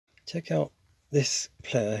Check out this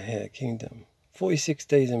player here, Kingdom. 46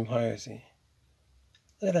 days in piracy.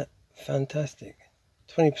 Look at that. Fantastic.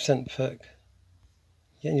 20% perk.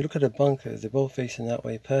 Yeah, and you look at the bunkers, they're both facing that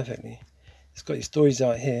way perfectly. It's got your stories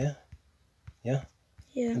out here. Yeah?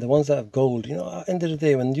 Yeah. And the ones that have gold, you know, at the end of the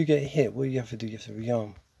day, when you get hit, what do you have to do? You have to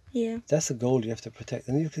rearm. Yeah. That's the gold you have to protect.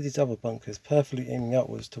 And you look at these other bunkers, perfectly aiming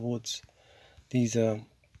outwards towards these, you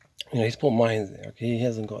know, he's put mines there, okay? He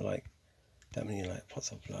hasn't got, like, that many, like,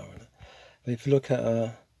 pots of flour in it. But if you look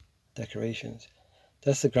at decorations,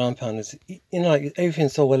 that's the ground pounders. You know, like,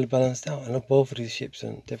 everything's so well balanced out. And look, both of these ships,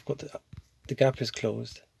 and they've got the gap is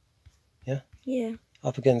closed. Yeah? Yeah.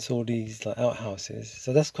 Up against all these, like, outhouses.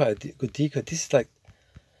 So that's quite a good decoy. This is, like,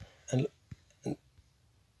 and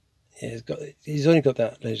yeah, he's only got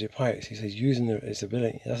that legendary pirates. He's using his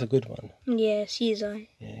ability. That's a good one. Yeah, Caesar.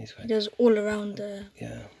 Yeah, he's quite. He does all around the.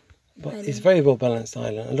 Yeah, but island. it's a very well balanced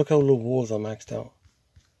island. And look how all the walls are maxed out.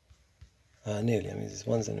 Nearly. I mean, there's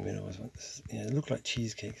ones in the middle. Yeah, they look like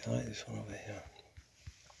cheesecakes. I like this one over here.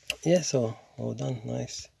 Yeah, so well done.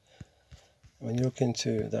 Nice. When you look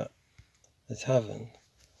into the tavern,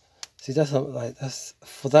 see that's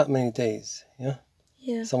for that many days. Yeah.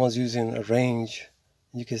 Yeah. Someone's using a range.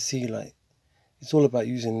 You can see, like, it's all about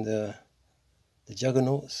using the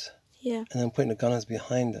juggernauts. Yeah. And then putting the gunners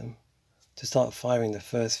behind them to start firing the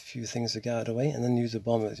first few things to get out of the way, and then use the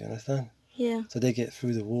bombers, you understand? Yeah. So they get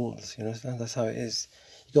through the walls, you understand? That's how it is.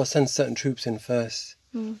 You got to send certain troops in first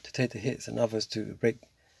to take the hits, and others to break,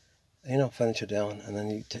 you know, furniture down, and then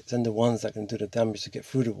you send the ones that can do the damage to get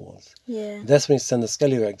through the walls. Yeah. That's when you send the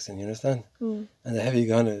scallywags in, you understand? Mm. And the heavy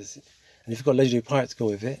gunners. And if you've got legendary pirates go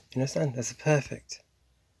with it, you understand? That's perfect.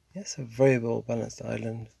 Yeah, it's a very well balanced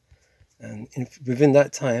island. And within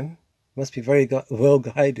that time, must be very well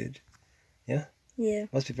guided. Yeah? Yeah.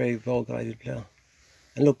 Must be very well guided player.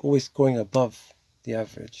 And look, always going above the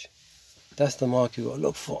average. That's the mark you got to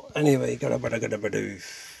look for. Anyway, what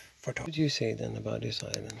would you say then about this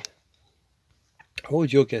island? What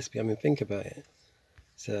would your guess be? I mean, think about it.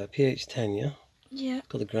 It's a PH10, yeah? Yeah.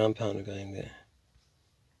 Got the ground pounder going there.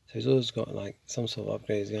 So he's always got, like, some sort of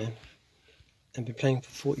upgrades going. And been playing for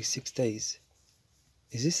 46 days.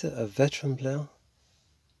 Is this a veteran player?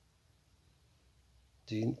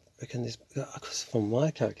 Do you reckon this? Because from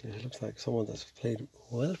my calculation, it looks like someone that's played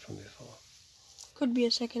well from before. Could be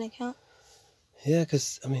a second account. Yeah,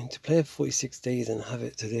 because, I mean, to play 46 days and have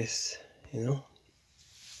it to this, you know.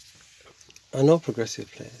 I know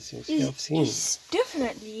progressive players. I've seen. He's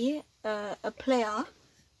definitely a player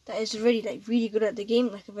that is really, like, really good at the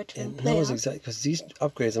game, like a veteran player. That was exactly, because these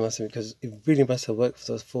upgrades are massive, because it really must have worked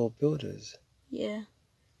for those 4 builders. Yeah.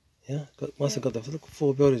 Yeah, must have got the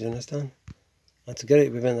 4 builders, you understand? And to get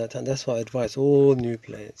it within that time, that's why I advise all new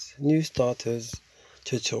players, new starters,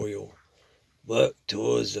 tutorial. Work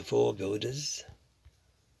towards the 4 builders.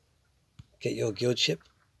 Get your guild ship.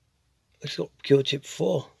 Let's go guild ship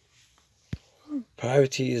 4.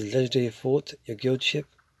 Priority is legendary fort, your guild ship,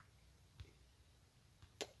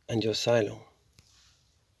 and your silo.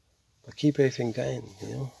 But keep everything going, you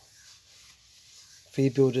know. 3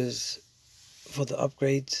 builders for the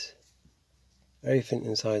upgrades. Everything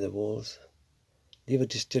inside the walls. Leave the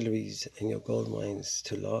distilleries and your gold mines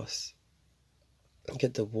to last.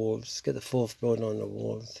 Get the walls, get the 4th building on the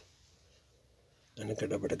walls. And a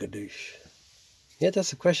gadoosh. Yeah,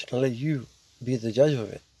 that's a question. I'll let you be the judge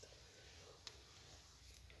of it.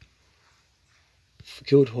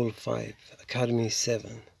 Guild Hall 5, Academy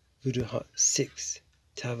 7, Voodoo Hut 6,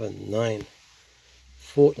 Tavern 9,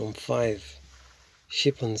 Fort on 5,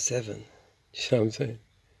 Ship on 7. You know what I'm saying?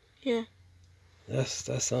 Yeah.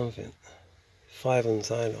 That's something. 5 on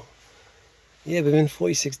silo. Yeah, within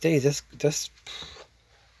 46 days, that's.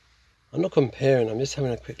 I'm not comparing. I'm just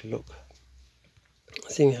having a quick look,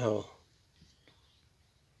 seeing how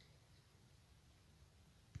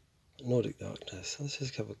Nordic Darkness. Let's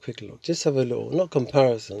just have a quick look. Just have a little, not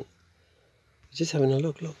comparison. Just having a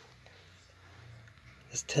look.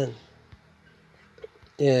 That's 10.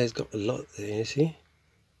 Yeah, it's got a lot there. You see?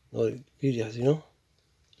 Nordic really has, you know.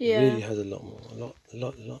 Yeah. It really has a lot more. A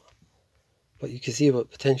lot. But you can see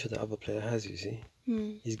what potential the other player has. You see?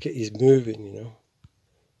 He's moving. You know.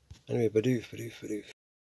 Anyway, Badoof.